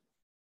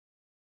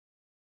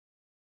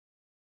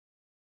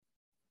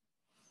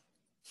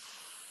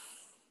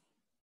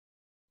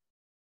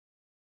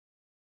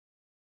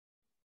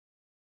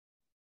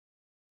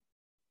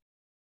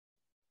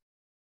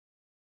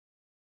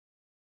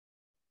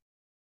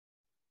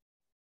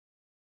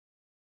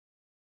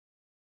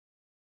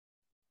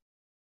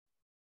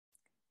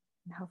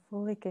 And how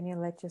fully can you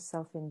let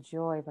yourself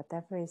enjoy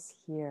whatever is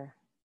here?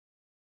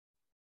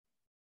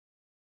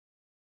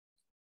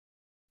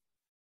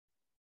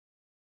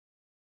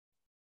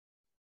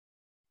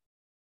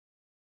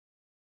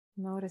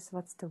 Notice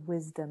what's the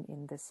wisdom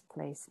in this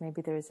place.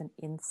 Maybe there is an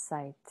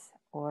insight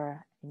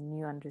or a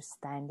new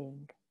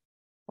understanding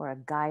or a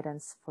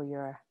guidance for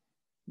your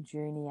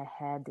journey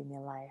ahead in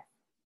your life.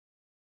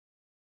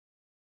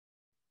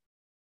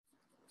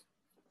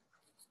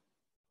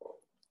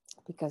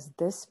 Because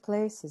this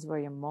place is where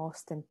you're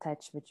most in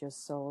touch with your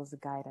soul's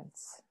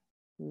guidance.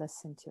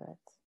 Listen to it.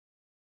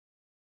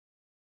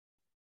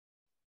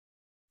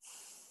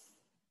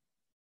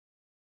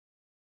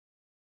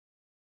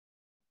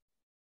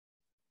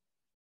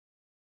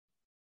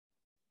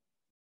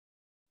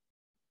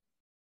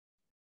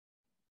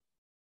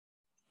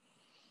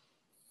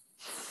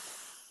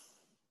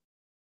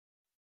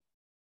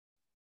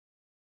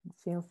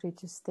 Feel free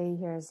to stay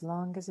here as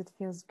long as it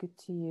feels good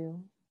to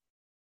you.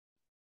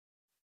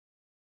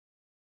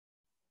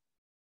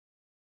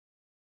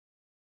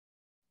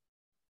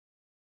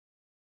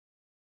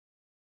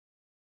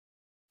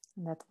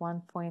 And at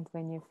one point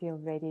when you feel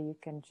ready, you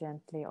can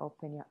gently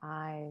open your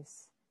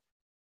eyes.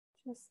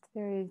 Just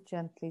very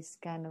gently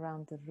scan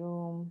around the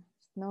room.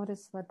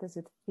 Notice, what does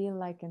it feel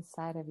like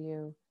inside of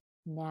you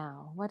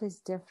now? What is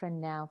different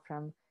now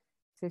from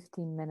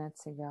 15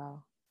 minutes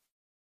ago?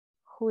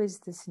 Who is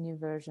this new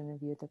version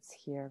of you that's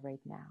here right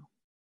now?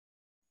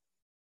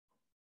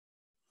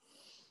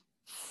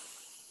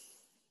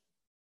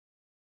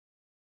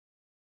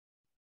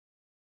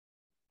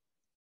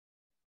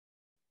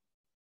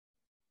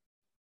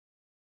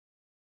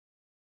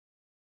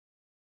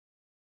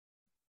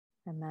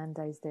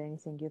 Amanda, is there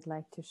anything you'd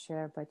like to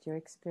share about your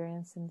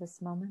experience in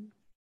this moment?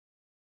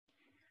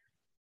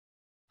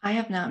 I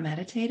have not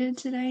meditated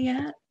today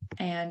yet,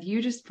 and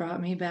you just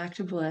brought me back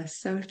to bliss.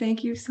 So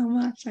thank you so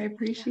much. I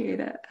appreciate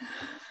it.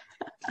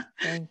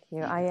 Thank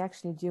you. I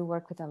actually do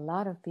work with a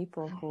lot of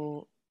people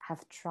who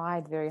have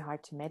tried very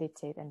hard to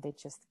meditate and they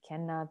just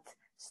cannot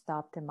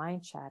stop the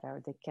mind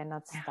chatter. They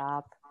cannot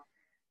stop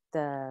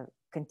the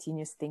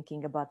continuous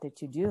thinking about the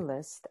to-do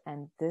list.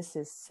 And this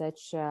is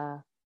such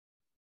a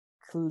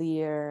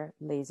clear,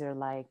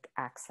 laser-like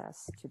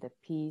access to the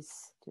peace,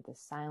 to the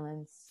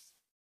silence.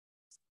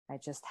 I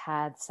just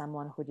had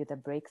someone who did a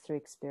breakthrough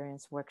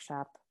experience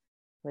workshop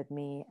with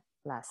me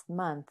last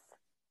month,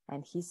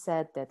 and he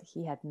said that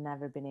he had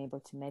never been able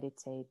to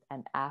meditate.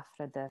 And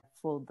after the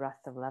full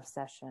breath of love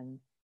session,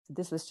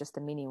 this was just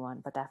a mini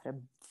one, but after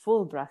a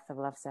full breath of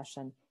love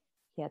session,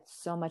 he had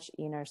so much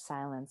inner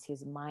silence.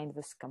 His mind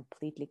was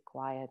completely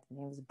quiet and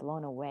he was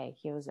blown away.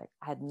 He was like,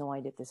 I had no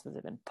idea this was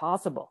even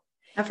possible.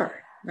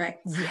 Ever, right?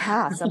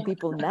 Yeah, some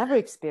people never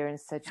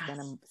experience such kind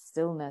of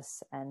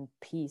stillness and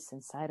peace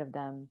inside of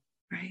them.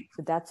 Right.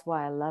 So that's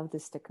why I love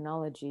this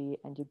technology.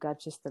 And you got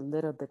just a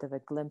little bit of a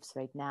glimpse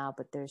right now,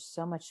 but there's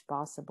so much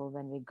possible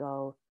when we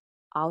go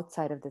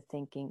outside of the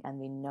thinking and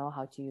we know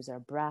how to use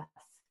our breath,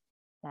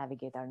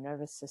 navigate our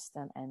nervous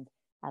system, and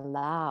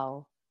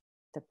allow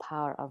the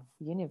power of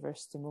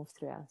universe to move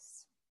through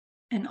us.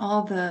 And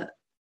all the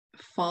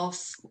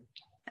false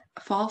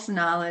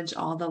knowledge,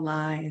 all the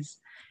lies,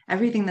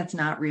 everything that's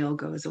not real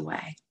goes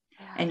away.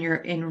 Yeah. And you're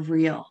in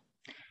real.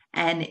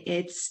 And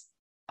it's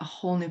a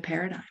whole new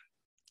paradigm.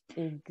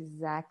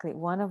 Exactly.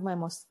 One of my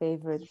most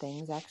favorite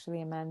things,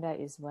 actually, Amanda,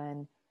 is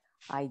when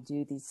I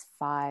do these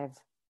 5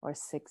 or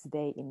 6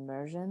 day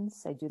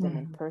immersions. I do them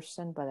in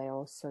person, but I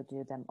also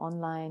do them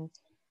online.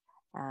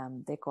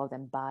 They call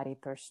them Body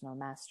Personal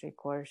Mastery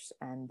Course,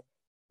 and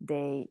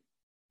they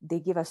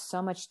give us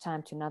so much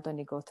time to not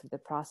only go through the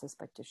process,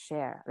 but to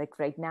share. Like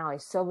right now, I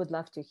so would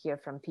love to hear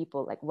from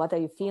people, like, what are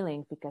you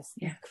feeling? Because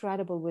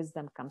incredible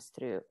wisdom comes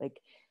through,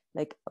 like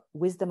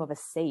wisdom of a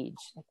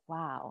sage. Like,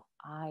 wow,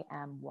 I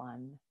am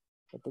one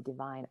with the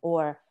divine.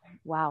 Or,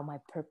 wow, my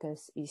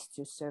purpose is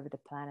to serve the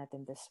planet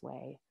in this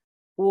way.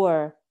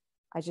 Or,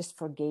 I just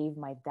forgave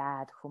my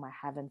dad, whom I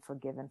haven't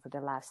forgiven for the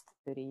last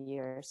 30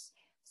 years.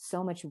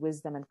 So much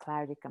wisdom and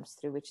clarity comes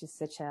through, which is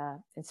such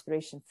an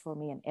inspiration for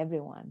me and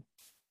everyone.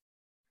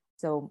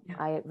 So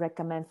I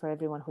recommend for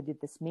everyone who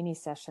did this mini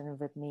session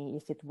with me,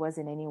 if it was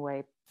in any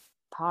way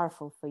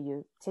powerful for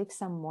you, take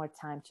some more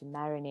time to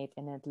marinate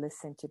and then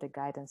listen to the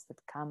guidance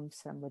that comes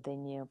from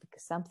within you,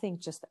 because something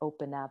just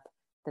opened up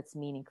that's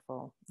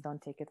meaningful.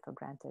 Don't take it for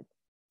granted.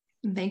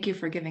 Thank you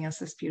for giving us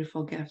this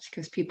beautiful gift,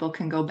 because people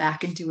can go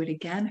back and do it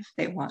again if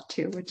they want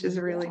to, which is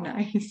really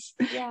nice.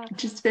 Yeah.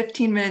 Just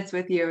 15 minutes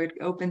with you, it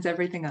opens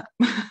everything up.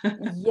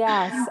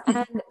 Yes.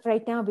 And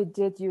right now we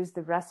did use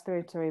the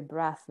respiratory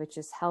breath, which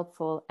is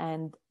helpful.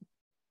 And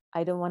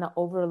I don't want to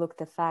overlook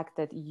the fact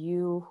that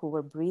you who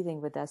were breathing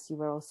with us, you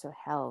were also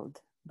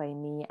held by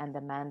me and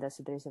Amanda.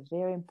 So there's a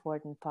very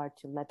important part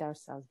to let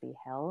ourselves be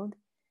held,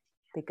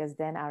 because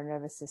then our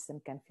nervous system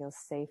can feel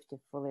safe to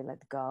fully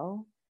let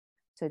go.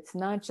 So it's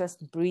not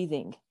just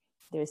breathing.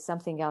 There's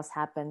something else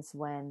happens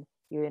when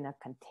you're in a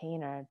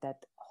container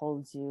that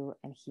holds you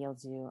and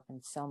heals you,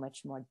 and so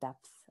much more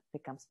depth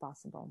becomes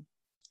possible.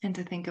 And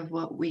to think of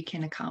what we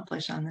can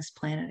accomplish on this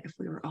planet if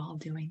we were all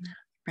doing that,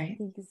 right?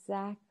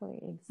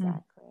 Exactly.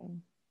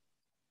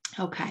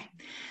 Okay.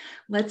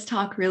 Let's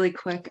talk really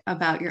quick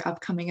about your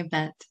upcoming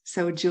event.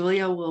 So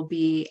Julia will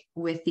be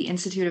with the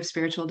Institute of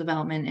Spiritual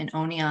Development in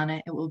Oneonta.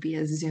 It will be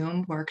a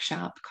Zoom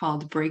workshop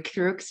called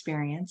Breakthrough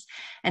Experience,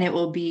 and it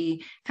will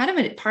be kind of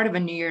a part of a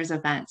New Year's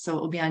event. So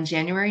it will be on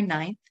January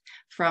 9th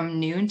from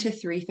noon to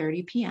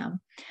 3:30 p.m.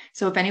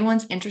 So if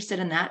anyone's interested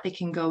in that, they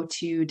can go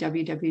to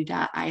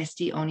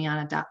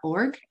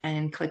www.isdoneonta.org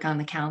and click on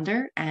the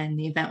calendar, and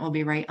the event will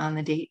be right on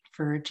the date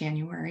for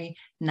January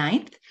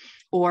 9th.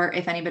 Or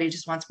if anybody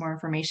just wants more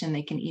information,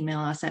 they can email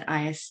us at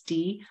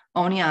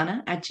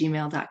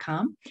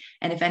isdoneonta@gmail.com.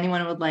 And if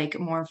anyone would like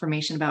more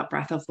information about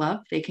Breath of Love,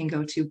 they can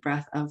go to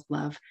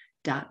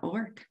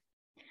breathoflove.org.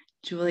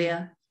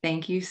 Julia,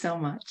 thank you so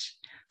much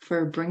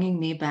for bringing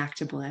me back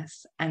to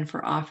bliss and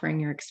for offering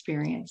your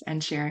experience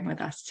and sharing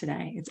with us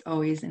today. It's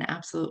always an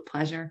absolute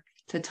pleasure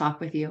to talk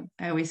with you.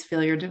 I always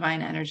feel your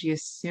divine energy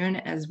as soon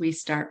as we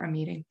start a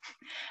meeting,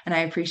 and I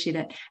appreciate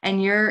it.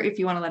 And if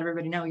you want to let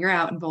everybody know, you're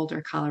out in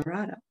Boulder,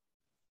 Colorado.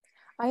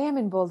 I am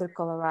in Boulder,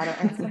 Colorado,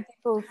 and some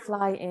people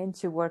fly in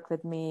to work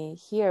with me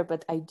here,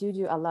 but I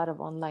do a lot of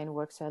online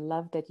work. So I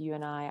love that you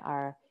and I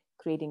are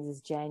creating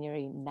this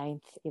January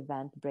 9th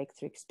event,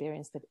 Breakthrough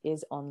Experience, that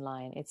is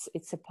online. It's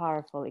a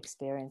powerful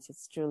experience.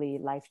 It's truly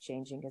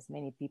life-changing, as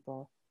many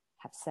people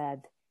have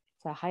said.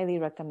 So I highly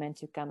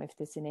recommend you come if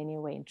this in any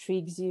way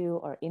intrigues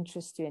you or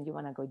interests you and you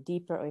want to go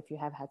deeper, or if you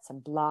have had some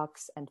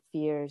blocks and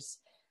fears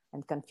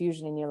and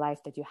confusion in your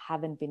life that you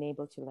haven't been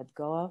able to let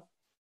go of.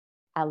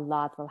 A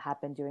lot will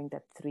happen during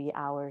that 3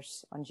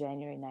 hours on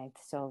January 9th.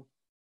 So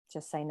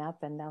just sign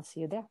up and I'll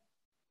see you there.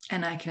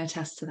 And I can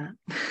attest to that.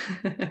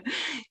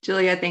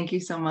 Julia, thank you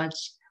so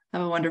much.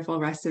 Have a wonderful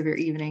rest of your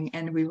evening,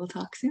 and we will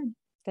talk soon.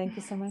 Thank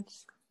you so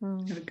much.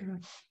 Have a good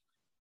one.